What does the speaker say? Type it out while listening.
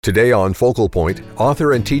Today on Focal Point,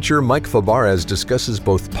 author and teacher Mike Fabarez discusses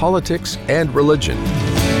both politics and religion.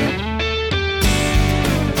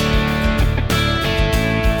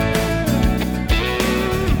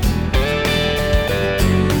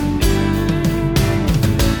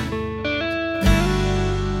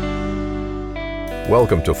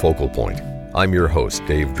 Welcome to Focal Point. I'm your host,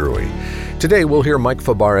 Dave Drury. Today we'll hear Mike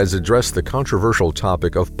Fabarez address the controversial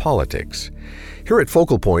topic of politics. Here at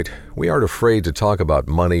Focal Point, we aren't afraid to talk about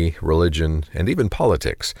money, religion, and even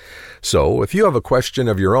politics. So, if you have a question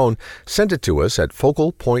of your own, send it to us at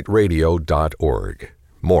focalpointradio.org.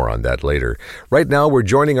 More on that later. Right now, we're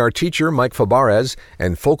joining our teacher, Mike Fabarez,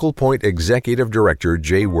 and Focal Point Executive Director,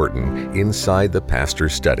 Jay Wharton, inside the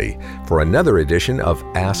Pastor's Study for another edition of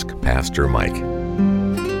Ask Pastor Mike.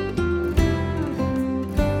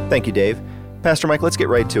 Thank you, Dave. Pastor Mike, let's get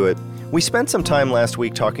right to it. We spent some time last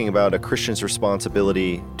week talking about a Christian's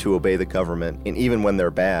responsibility to obey the government, and even when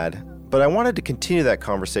they're bad. But I wanted to continue that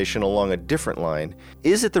conversation along a different line.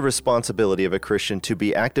 Is it the responsibility of a Christian to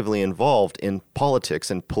be actively involved in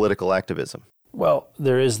politics and political activism? Well,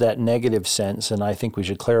 there is that negative sense, and I think we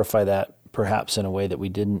should clarify that perhaps in a way that we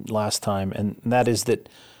didn't last time, and that is that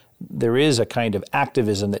there is a kind of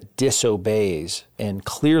activism that disobeys and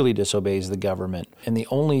clearly disobeys the government. And the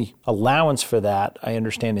only allowance for that, I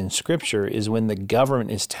understand in Scripture, is when the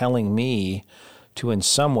government is telling me to in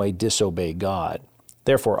some way disobey God.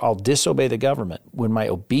 Therefore, I'll disobey the government when my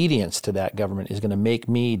obedience to that government is going to make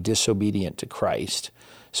me disobedient to Christ.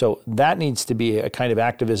 So that needs to be a kind of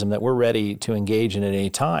activism that we're ready to engage in at any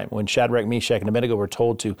time. When Shadrach, Meshach, and Abednego were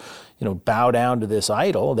told to, bow down to this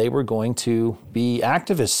idol, they were going to be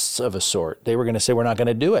activists of a sort. They were going to say, we're not going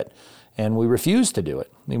to do it. And we refused to do it.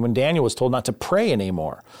 I mean, when Daniel was told not to pray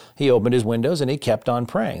anymore, he opened his windows and he kept on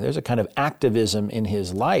praying. There's a kind of activism in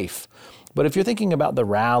his life. But if you're thinking about the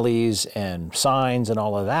rallies and signs and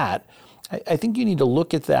all of that, I think you need to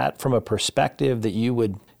look at that from a perspective that you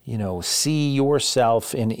would see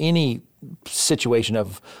yourself in any situation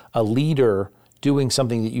of a leader doing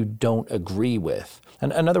something that you don't agree with.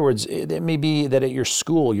 And in other words, it may be that at your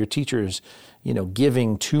school, your teacher's,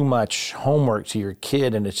 giving too much homework to your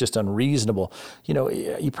kid and it's just unreasonable.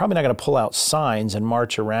 You're probably not going to pull out signs and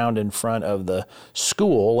march around in front of the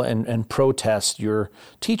school and protest your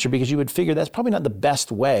teacher, because you would figure that's probably not the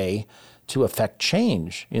best way to affect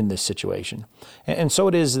change in this situation. And so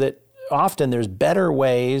it is that often there's better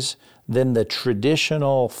ways than the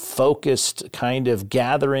traditional focused kind of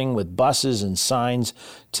gathering with buses and signs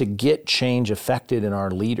to get change affected in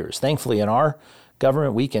our leaders. Thankfully, in our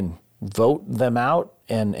government, we can vote them out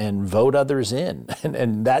and vote others in.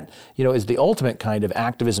 And that, is the ultimate kind of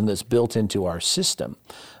activism that's built into our system.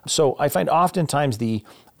 So I find oftentimes the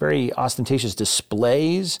very ostentatious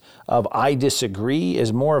displays of I disagree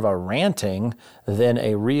is more of a ranting than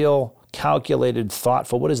a real calculated,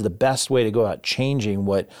 thoughtful, what is the best way to go about changing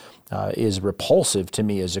what is repulsive to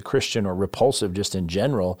me as a Christian, or repulsive just in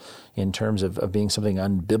general in terms of being something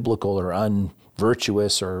unbiblical or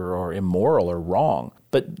unvirtuous or immoral or wrong.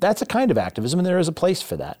 But that's a kind of activism, and there is a place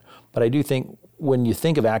for that. But I do think when you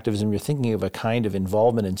think of activism, you're thinking of a kind of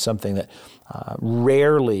involvement in something that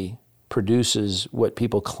rarely produces what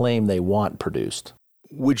people claim they want produced.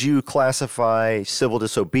 Would you classify civil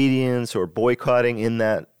disobedience or boycotting in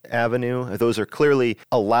that avenue? Those are clearly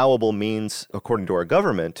allowable means, according to our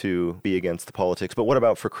government, to be against the politics. But what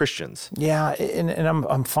about for Christians? Yeah, and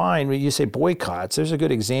I'm fine. When you say boycotts, there's a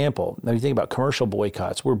good example. Now you think about commercial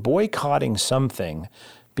boycotts. We're boycotting something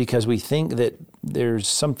because we think that there's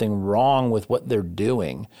something wrong with what they're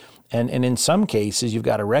doing. And in some cases, you've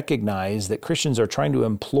got to recognize that Christians are trying to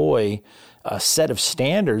employ a set of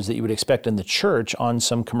standards that you would expect in the church on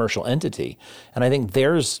some commercial entity. And I think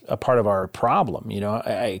there's a part of our problem.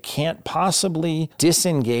 I can't possibly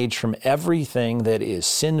disengage from everything that is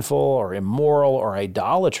sinful or immoral or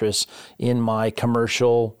idolatrous in my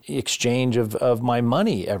commercial exchange of my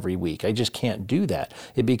money every week. I just can't do that.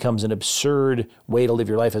 It becomes an absurd way to live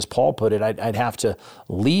your life. As Paul put it, I'd have to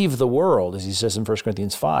leave the world, as he says in 1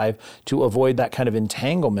 Corinthians 5, to avoid that kind of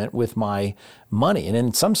entanglement with my money. And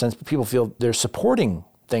in some sense, people feel they're supporting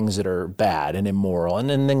things that are bad and immoral. And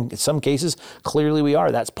then in some cases, clearly we are.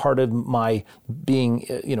 That's part of my being,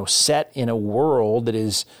 set in a world that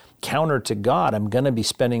is counter to God. I'm going to be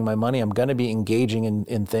spending my money. I'm going to be engaging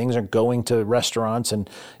in things, or going to restaurants and,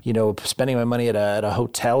 spending my money at a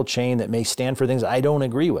hotel chain that may stand for things I don't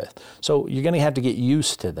agree with. So you're going to have to get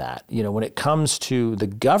used to that. When it comes to the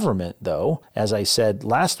government, though, as I said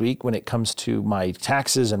last week, when it comes to my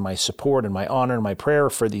taxes and my support and my honor and my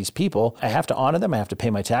prayer for these people, I have to honor them. I have to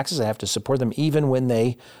pay my taxes. I have to support them even when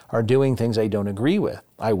they are doing things I don't agree with.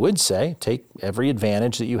 I would say take every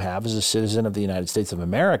advantage that you have as a citizen of the United States of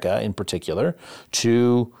America in particular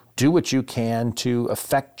to do what you can to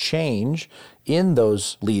affect change in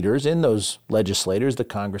those leaders, in those legislators, the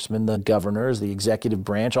congressmen, the governors, the executive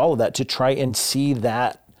branch, all of that, to try and see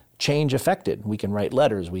that change affected. We can write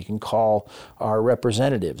letters, we can call our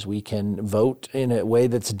representatives, we can vote in a way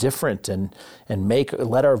that's different and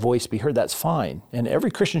let our voice be heard. That's fine. And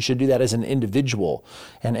every Christian should do that as an individual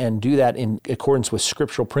and do that in accordance with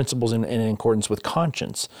scriptural principles and in accordance with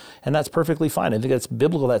conscience. And that's perfectly fine. I think that's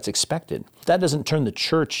biblical, that's expected. That doesn't turn the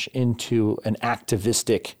church into an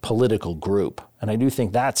activistic political group. And I do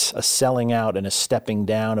think that's a selling out and a stepping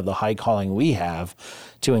down of the high calling we have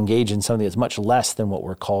to engage in something that's much less than what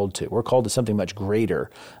we're called to. We're called to something much greater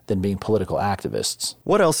than being political activists.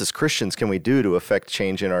 What else as Christians can we do to affect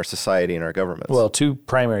change in our society and our governments? Well, two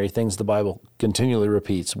primary things the Bible continually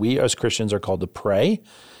repeats. We as Christians are called to pray.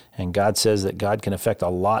 And God says that God can affect a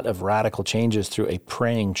lot of radical changes through a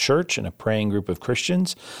praying church and a praying group of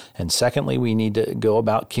Christians. And secondly, we need to go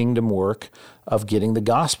about kingdom work of getting the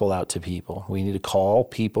gospel out to people. We need to call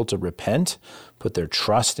people to repent, put their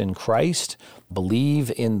trust in Christ,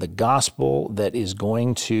 believe in the gospel that is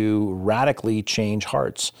going to radically change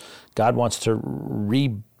hearts. God wants to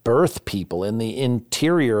rebirth people in the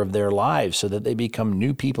interior of their lives so that they become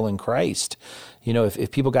new people in Christ. You know,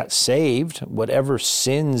 if people got saved, whatever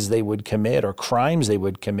sins they would commit or crimes they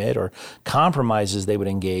would commit or compromises they would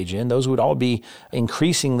engage in, those would all be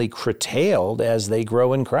increasingly curtailed as they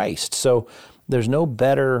grow in Christ. So there's no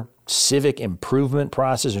better civic improvement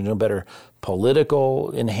process, there's no better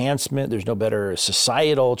political enhancement, there's no better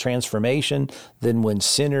societal transformation than when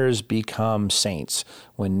sinners become saints,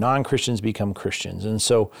 when non-Christians become Christians. And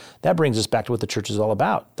so that brings us back to what the church is all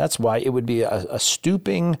about. That's why it would be a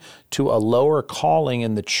stooping to a lower calling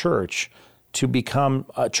in the church to become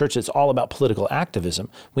a church that's all about political activism.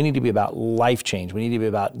 We need to be about life change. We need to be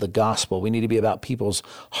about the gospel. We need to be about people's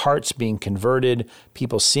hearts being converted,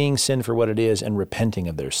 people seeing sin for what it is and repenting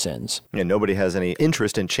of their sins. And nobody has any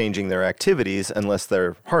interest in changing their activities unless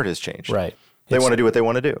their heart has changed. Right. They want to do what they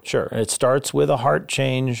want to do. Sure. And it starts with a heart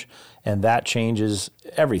change, and that changes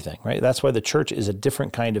everything, right? That's why the church is a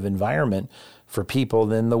different kind of environment for people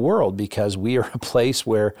than the world, because we are a place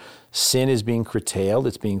where sin is being curtailed,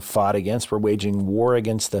 it's being fought against, we're waging war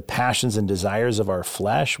against the passions and desires of our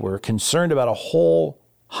flesh, we're concerned about a whole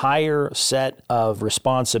higher set of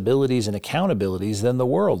responsibilities and accountabilities than the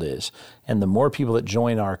world is. And the more people that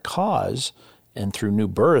join our cause, and through new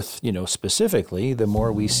birth, specifically, the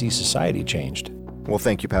more we see society changed. Well,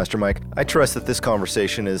 thank you, Pastor Mike. I trust that this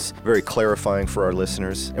conversation is very clarifying for our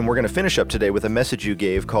listeners, and we're going to finish up today with a message you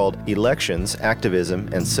gave called Elections, Activism,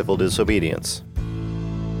 and Civil Disobedience.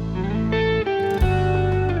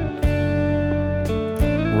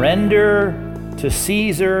 Render to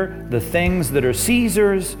Caesar the things that are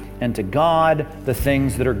Caesar's, and to God the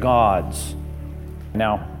things that are God's.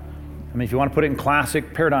 Now, if you want to put it in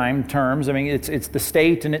classic paradigm terms, it's the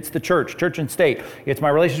state and it's the church and state. It's my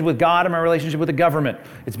relationship with God and my relationship with the government.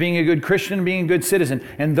 It's being a good Christian and being a good citizen.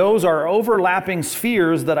 And those are overlapping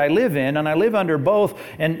spheres that I live in, and I live under both.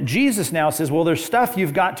 And Jesus now says, well, there's stuff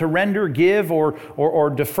you've got to render, give, or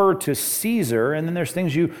defer to Caesar, and then there's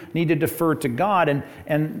things you need to defer to God.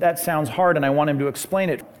 And that sounds hard, and I want him to explain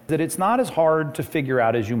it, that it's not as hard to figure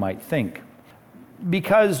out as you might think.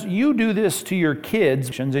 Because you do this to your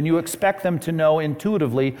kids and you expect them to know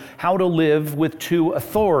intuitively how to live with two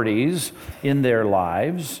authorities in their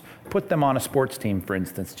lives. Put them on a sports team, for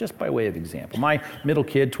instance, just by way of example. My middle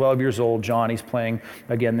kid, 12 years old, John, he's playing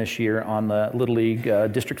again this year on the Little League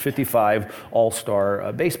District 55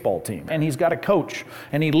 All-Star baseball team. And he's got a coach,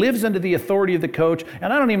 and he lives under the authority of the coach.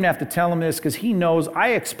 And I don't even have to tell him this because he knows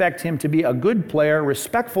I expect him to be a good player,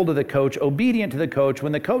 respectful to the coach, obedient to the coach.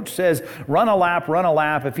 When the coach says, run a lap, run a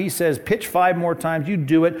lap. If he says, pitch 5 more times, you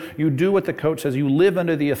do it. You do what the coach says. You live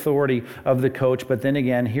under the authority of the coach. But then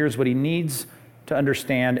again, here's what he needs to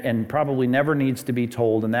understand and probably never needs to be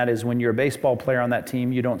told, and that is when you're a baseball player on that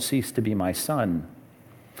team, you don't cease to be my son.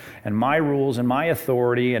 And my rules and my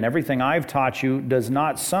authority and everything I've taught you does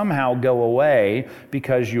not somehow go away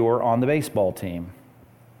because you're on the baseball team.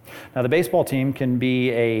 Now, the baseball team can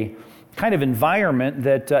be a kind of environment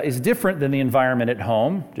that is different than the environment at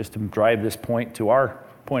home, just to drive this point to our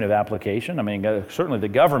point of application. I mean, certainly the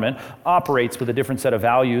government operates with a different set of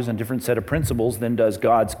values and different set of principles than does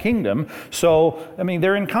God's kingdom. So, I mean,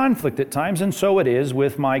 they're in conflict at times, and so it is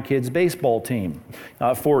with my kids' baseball team.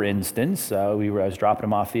 For instance, I was dropping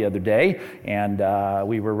him off the other day, and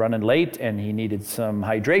we were running late, and he needed some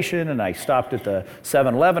hydration, and I stopped at the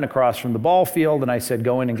 7-Eleven across from the ball field, and I said,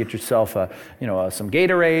 go in and get yourself some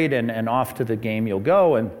Gatorade, and off to the game you'll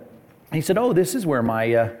go. And he said, oh, this is where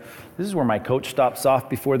my coach stops off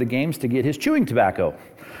before the games to get his chewing tobacco.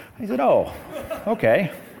 I said, oh,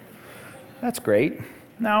 okay, that's great.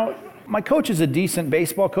 Now, my coach is a decent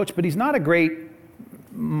baseball coach, but he's not a great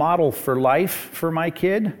model for life for my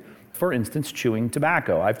kid. For instance, chewing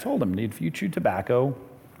tobacco. I've told him, if you chew tobacco,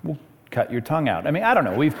 we'll cut your tongue out. I mean, I don't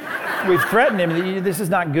know. We've threatened him. This is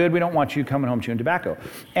not good. We don't want you coming home chewing tobacco.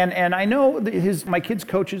 And I know that my kid's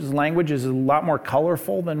coach's language is a lot more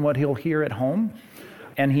colorful than what he'll hear at home.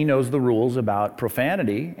 And he knows the rules about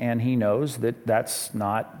profanity, and he knows that that's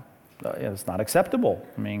not it's not acceptable.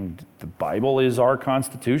 I mean, the Bible is our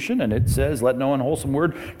constitution, and it says, let no unwholesome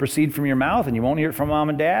word proceed from your mouth, and you won't hear it from mom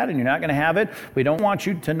and dad, and you're not going to have it. We don't want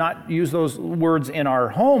you to not use those words in our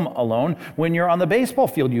home alone. When you're on the baseball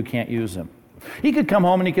field, you can't use them. He could come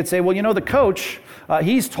home and he could say, well, the coach,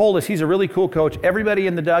 he's told us he's a really cool coach. Everybody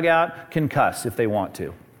in the dugout can cuss if they want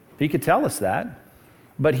to. He could tell us that.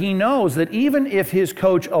 But he knows that even if his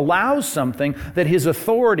coach allows something that his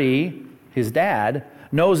authority, his dad,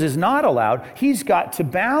 knows is not allowed, he's got to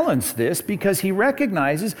balance this because he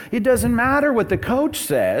recognizes it doesn't matter what the coach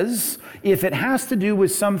says if it has to do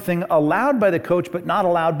with something allowed by the coach but not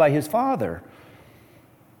allowed by his father.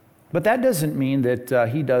 But that doesn't mean that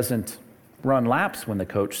he doesn't run laps when the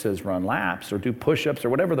coach says run laps, or do push-ups, or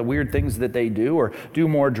whatever the weird things that they do, or do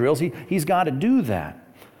more drills. He's got to do that.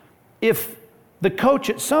 If the coach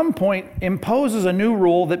at some point imposes a new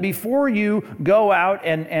rule that before you go out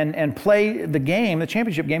and play the game, the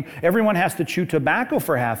championship game, everyone has to chew tobacco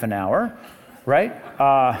for half an hour, right?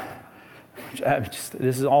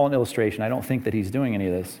 This is all an illustration. I don't think that he's doing any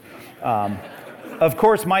of this. Of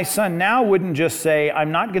course, my son now wouldn't just say,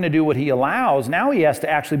 I'm not going to do what he allows. Now he has to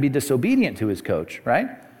actually be disobedient to his coach, right?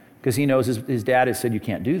 Because he knows his dad has said you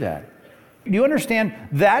can't do that. Do you understand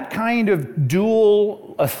that kind of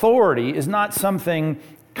dual authority is not something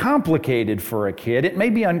complicated for a kid? It may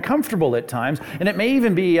be uncomfortable at times, and it may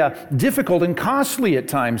even be difficult and costly at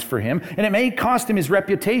times for him, and it may cost him his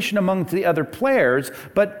reputation among the other players,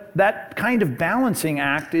 but that kind of balancing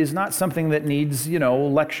act is not something that needs,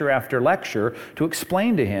 lecture after lecture to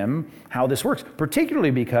explain to him how this works, particularly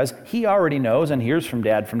because he already knows and hears from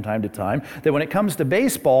dad from time to time that when it comes to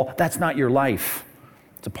baseball, that's not your life.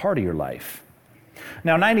 It's a part of your life.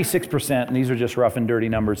 Now, 96%, and these are just rough and dirty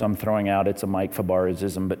numbers I'm throwing out, it's a Mike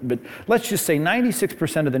Fabarism, but let's just say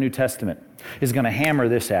 96% of the New Testament is going to hammer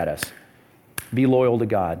this at us. Be loyal to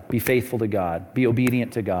God, be faithful to God, be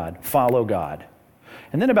obedient to God, follow God.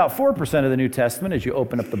 And then about 4% of the New Testament, as you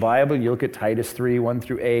open up the Bible, you look at Titus 3, 1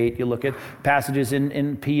 through 8, you look at passages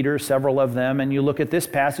in Peter, several of them, and you look at this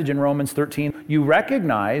passage in Romans 13, you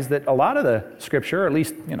recognize that a lot of the Scripture, or at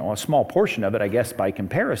least a small portion of it, I guess by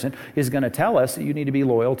comparison, is going to tell us that you need to be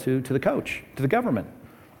loyal to the coach, to the government,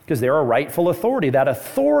 because they're a rightful authority. That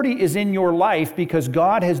authority is in your life because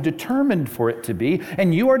God has determined for it to be,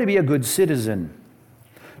 and you are to be a good citizen.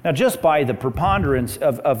 Now, just by the preponderance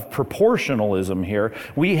of proportionalism here,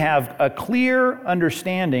 we have a clear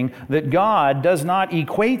understanding that God does not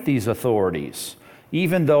equate these authorities,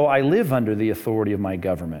 even though I live under the authority of my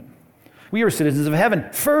government. We are citizens of heaven.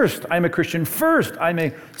 First, I'm a Christian. First, I'm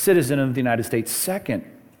a citizen of the United States. Second.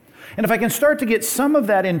 And if I can start to get some of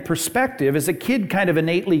that in perspective, as a kid kind of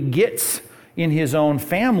innately gets in his own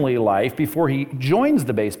family life before he joins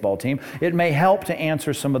the baseball team, it may help to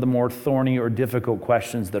answer some of the more thorny or difficult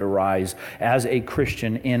questions that arise as a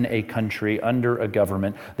Christian in a country under a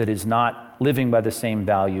government that is not living by the same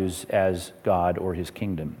values as God or his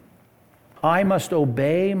kingdom. I must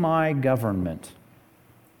obey my government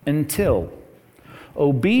until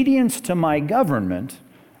obedience to my government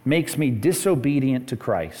makes me disobedient to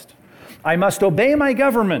Christ. I must obey my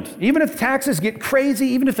government, even if taxes get crazy,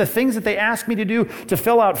 even if the things that they ask me to do to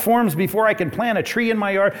fill out forms before I can plant a tree in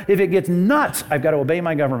my yard, if it gets nuts, I've got to obey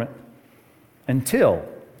my government. Until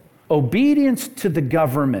obedience to the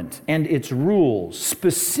government and its rules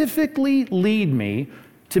specifically lead me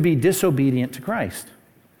to be disobedient to Christ.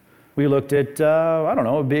 We looked at,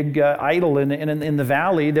 a big idol in the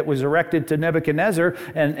valley that was erected to Nebuchadnezzar,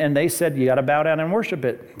 and they said, you got to bow down and worship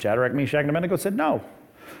it. Shadrach, Meshach, and Abednego said, no.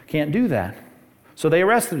 Can't do that. So they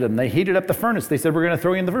arrested him. They heated up the furnace. They said, we're going to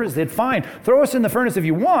throw you in the furnace. They said, fine, throw us in the furnace if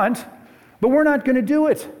you want, but we're not going to do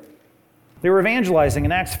it. They were evangelizing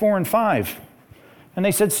in Acts 4 and 5. And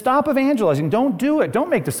they said, stop evangelizing. Don't do it. Don't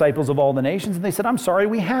make disciples of all the nations. And they said, I'm sorry,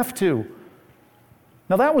 we have to.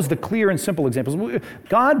 Now that was the clear and simple examples.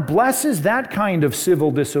 God blesses that kind of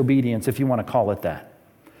civil disobedience, if you want to call it that.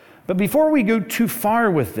 But before we go too far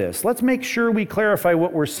with this, let's make sure we clarify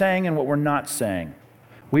what we're saying and what we're not saying.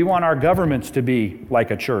 We want our governments to be like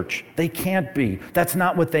a church. They can't be. That's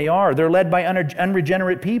not what they are. They're led by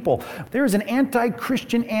unregenerate people. There is an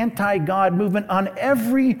anti-Christian, anti-God movement on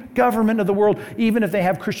every government of the world, even if they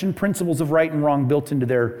have Christian principles of right and wrong built into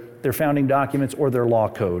their founding documents or their law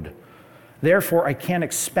code. Therefore, I can't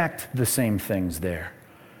expect the same things there.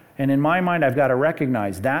 And in my mind, I've got to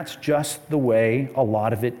recognize that's just the way a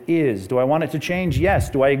lot of it is. Do I want it to change? Yes.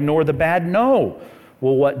 Do I ignore the bad? No.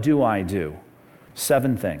 Well, what do I do?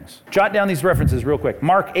 7 things. Jot down these references real quick.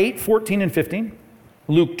 Mark 8, 14 and 15.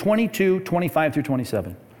 Luke 22, 25 through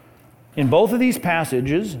 27. In both of these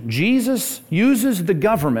passages, Jesus uses the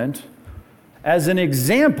government as an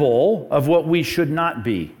example of what we should not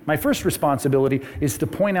be. My first responsibility is to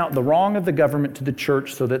point out the wrong of the government to the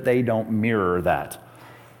church so that they don't mirror that.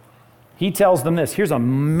 He tells them this. Here's an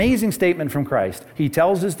amazing statement from Christ. He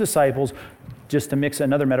tells his disciples, just to mix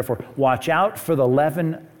another metaphor, watch out for the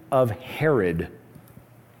leaven of Herod.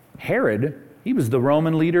 Herod, he was the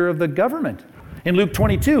Roman leader of the government. In Luke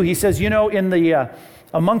 22, he says,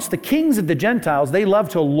 amongst the kings of the Gentiles, they love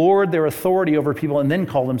to lord their authority over people and then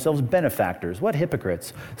call themselves benefactors. What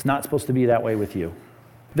hypocrites. It's not supposed to be that way with you.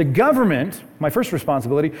 The government, my first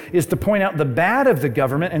responsibility, is to point out the bad of the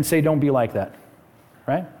government and say, don't be like that.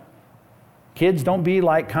 Right? Kids, don't be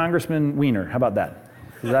like Congressman Weiner. How about that?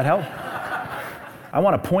 Does that help? I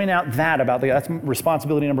want to point out that's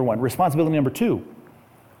responsibility number 1. Responsibility number 2,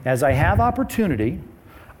 as I have opportunity,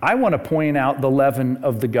 I want to point out the leaven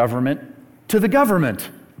of the government to the government.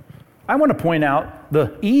 I want to point out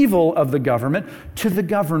the evil of the government to the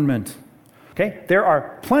government. Okay? There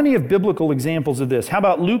are plenty of biblical examples of this. How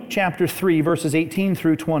about Luke chapter 3, verses 18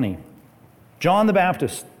 through 20? John the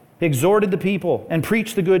Baptist exhorted the people and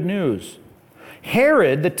preached the good news.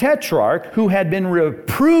 Herod, the tetrarch, who had been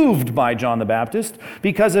reproved by John the Baptist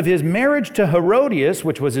because of his marriage to Herodias,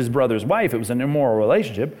 which was his brother's wife, it was an immoral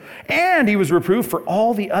relationship, and he was reproved for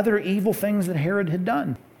all the other evil things that Herod had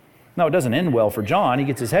done. Now, it doesn't end well for John. He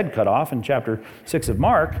gets his head cut off in chapter 6 of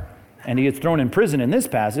Mark, and he gets thrown in prison in this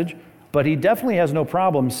passage, but he definitely has no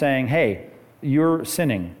problem saying, hey, you're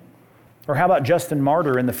sinning. Or how about Justin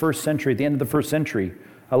Martyr in the first century, at the end of the first century?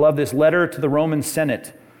 I love this letter to the Roman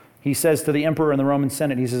Senate. He says to the emperor in the Roman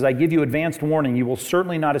Senate, he says, I give you advanced warning. You will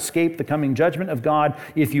certainly not escape the coming judgment of God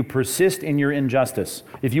if you persist in your injustice.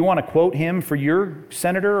 If you want to quote him for your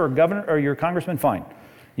senator or governor or your congressman, fine.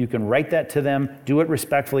 You can write that to them, do it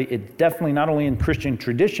respectfully. It definitely not only in Christian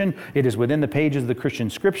tradition, it is within the pages of the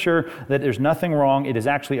Christian scripture that there's nothing wrong. It is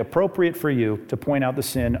actually appropriate for you to point out the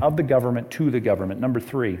sin of the government to the government. Number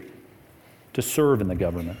 3, to serve in the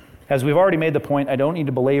government. As we've already made the point, I don't need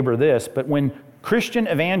to belabor this, but when Christian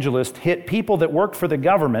evangelists hit people that worked for the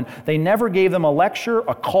government, they never gave them a lecture,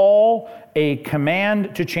 a call, a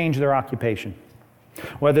command to change their occupation.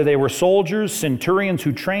 Whether they were soldiers, centurions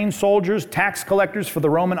who trained soldiers, tax collectors for the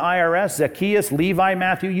Roman IRS, Zacchaeus, Levi,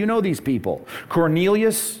 Matthew, you know these people.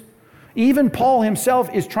 Cornelius. Even Paul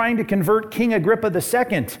himself is trying to convert King Agrippa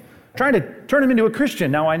II, trying to turn him into a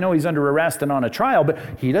Christian. Now, I know he's under arrest and on a trial, but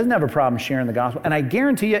he doesn't have a problem sharing the gospel. And I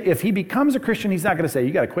guarantee you, if he becomes a Christian, he's not going to say,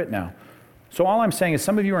 you got to quit now. So all I'm saying is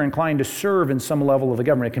some of you are inclined to serve in some level of the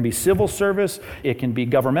government. It can be civil service. It can be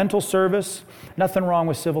governmental service. Nothing wrong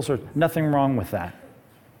with civil service. Nothing wrong with that.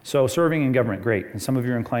 So serving in government, great. And some of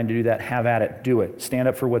you are inclined to do that. Have at it. Do it. Stand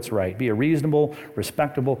up for what's right. Be a reasonable,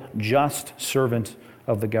 respectable, just servant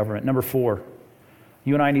of the government. Number 4,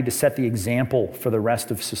 you and I need to set the example for the rest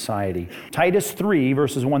of society. Titus 3,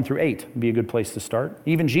 verses 1 through 8 would be a good place to start.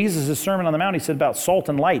 Even Jesus' Sermon on the Mount, he said about salt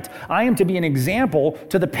and light. I am to be an example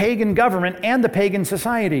to the pagan government and the pagan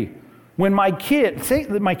society. When my kid,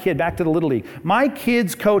 back to the Little League, my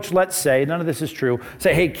kid's coach, let's say, none of this is true,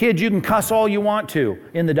 say, hey, kid, you can cuss all you want to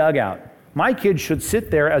in the dugout. My kid should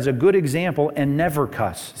sit there as a good example and never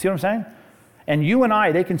cuss. See what I'm saying? And you and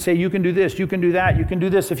I, they can say, you can do this, you can do that, you can do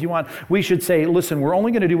this if you want. We should say, listen, we're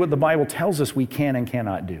only going to do what the Bible tells us we can and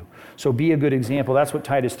cannot do. So be a good example. That's what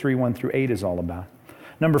Titus 3, 1 through 8 is all about.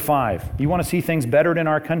 Number 5, you want to see things bettered in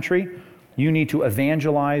our country? You need to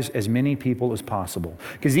evangelize as many people as possible.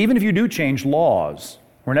 Because even if you do change laws,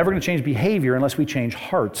 we're never going to change behavior unless we change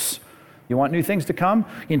hearts. You want new things to come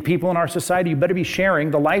in people in our society, you better be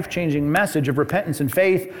sharing the life-changing message of repentance and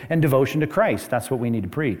faith and devotion to Christ. That's what we need to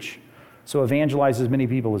preach. So evangelize as many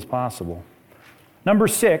people as possible. Number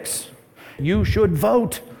 6, you should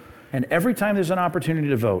vote. And every time there's an opportunity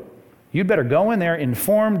to vote, you'd better go in there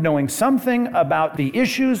informed, knowing something about the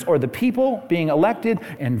issues or the people being elected,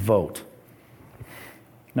 and vote.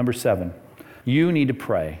 Number 7, you need to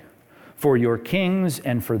pray for your kings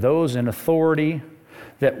and for those in authority,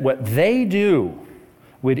 that what they do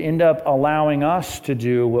would end up allowing us to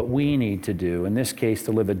do what we need to do, in this case,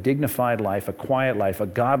 to live a dignified life, a quiet life, a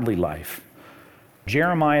godly life.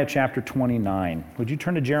 Jeremiah chapter 29. Would you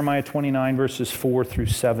turn to Jeremiah 29, verses 4 through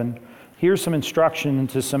 7? Here's some instruction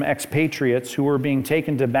to some expatriates who were being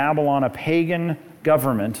taken to Babylon, a pagan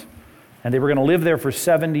government, and they were going to live there for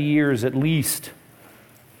 70 years at least.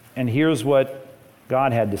 And here's what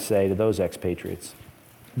God had to say to those expatriates.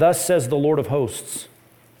 Thus says the Lord of hosts,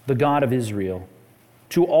 the God of Israel,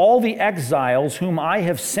 to all the exiles whom I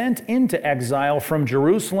have sent into exile from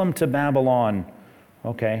Jerusalem to Babylon.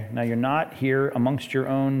 Okay, now you're not here amongst your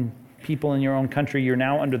own people in your own country. You're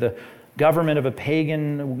now under the government of a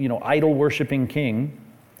pagan, idol-worshiping king.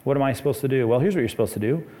 What am I supposed to do? Well, here's what you're supposed to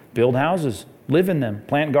do. Build houses, live in them,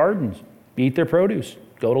 plant gardens, eat their produce,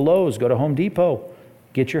 go to Lowe's, go to Home Depot,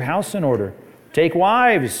 get your house in order. Take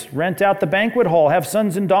wives, rent out the banquet hall, have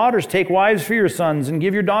sons and daughters, take wives for your sons and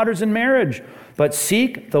give your daughters in marriage. But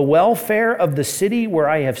seek the welfare of the city where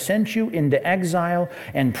I have sent you into exile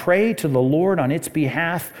and pray to the Lord on its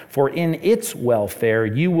behalf, for in its welfare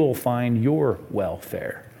you will find your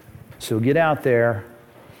welfare. So get out there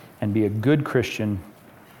and be a good Christian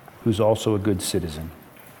who's also a good citizen.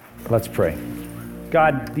 Let's pray.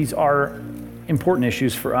 God, these are important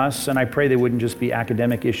issues for us, and I pray they wouldn't just be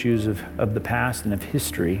academic issues of the past and of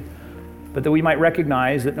history, but that we might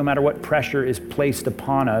recognize that no matter what pressure is placed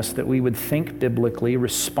upon us, that we would think biblically,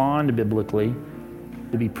 respond biblically,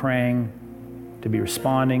 to be praying, to be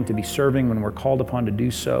responding, to be serving when we're called upon to do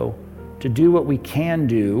so, to do what we can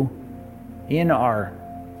do in our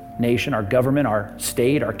nation, our government, our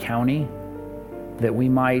state, our county, that we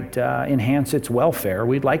might enhance its welfare.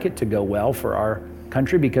 We'd like it to go well for our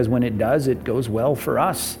country, because when it does, it goes well for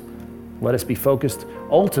us. Let us be focused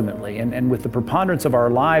ultimately and with the preponderance of our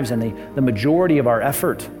lives and the majority of our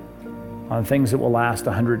effort on things that will last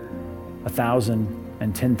 100, 1,000,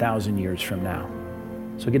 and 10,000 years from now.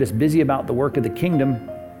 So get us busy about the work of the kingdom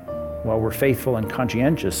while we're faithful and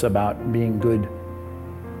conscientious about being good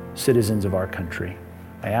citizens of our country.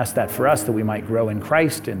 I ask that for us, that we might grow in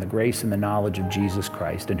Christ, in the grace and the knowledge of Jesus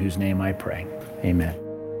Christ, in whose name I pray. Amen.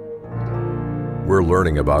 We're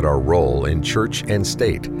learning about our role in church and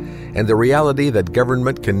state, and the reality that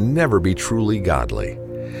government can never be truly godly.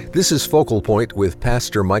 This is Focal Point with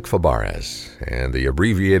Pastor Mike Fabarez, and the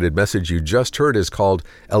abbreviated message you just heard is called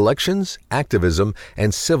Elections, Activism,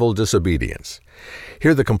 and Civil Disobedience.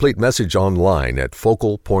 Hear the complete message online at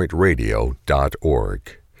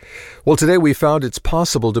focalpointradio.org. Well, today we found it's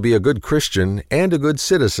possible to be a good Christian and a good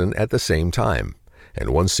citizen at the same time.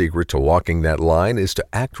 And one secret to walking that line is to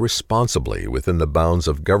act responsibly within the bounds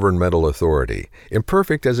of governmental authority,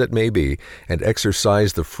 imperfect as it may be, and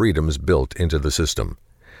exercise the freedoms built into the system.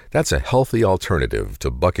 That's a healthy alternative to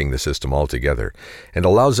bucking the system altogether, and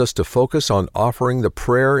allows us to focus on offering the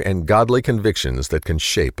prayer and godly convictions that can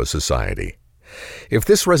shape a society. If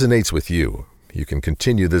this resonates with you, you can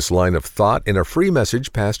continue this line of thought in a free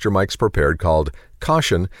message Pastor Mike's prepared called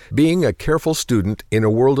Caution, Being a Careful Student in a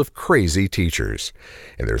World of Crazy Teachers.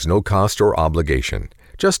 And there's no cost or obligation.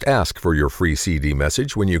 Just ask for your free CD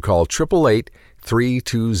message when you call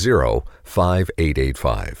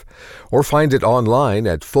 888-320-5885 or find it online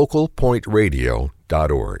at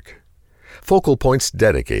focalpointradio.org. Focal Point's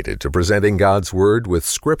dedicated to presenting God's Word with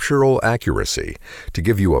scriptural accuracy to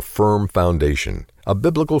give you a firm foundation, a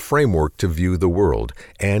biblical framework to view the world,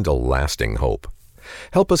 and a lasting hope.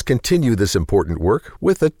 Help us continue this important work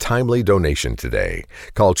with a timely donation today.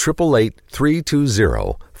 Call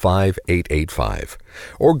 888-320-5885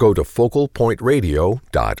 or go to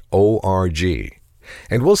focalpointradio.org.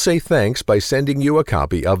 And we'll say thanks by sending you a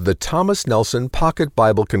copy of the Thomas Nelson Pocket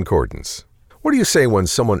Bible Concordance. What do you say when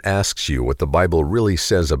someone asks you what the Bible really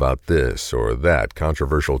says about this or that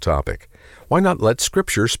controversial topic? Why not let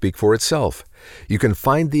Scripture speak for itself? You can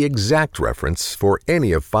find the exact reference for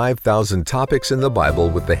any of 5,000 topics in the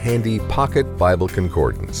Bible with the handy Pocket Bible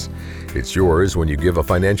Concordance. It's yours when you give a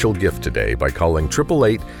financial gift today by calling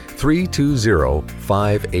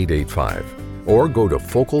 888-320-5885 or go to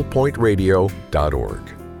focalpointradio.org.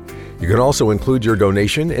 You can also include your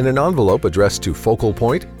donation in an envelope addressed to Focal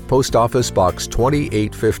Point, Post Office Box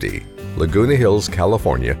 2850, Laguna Hills,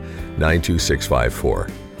 California, 92654.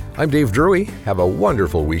 I'm Dave Drury. Have a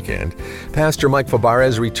wonderful weekend. Pastor Mike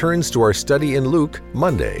Fabarez returns to our study in Luke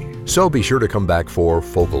Monday, so be sure to come back for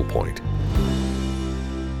Focal Point.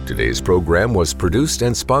 Today's program was produced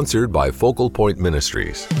and sponsored by Focal Point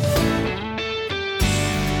Ministries.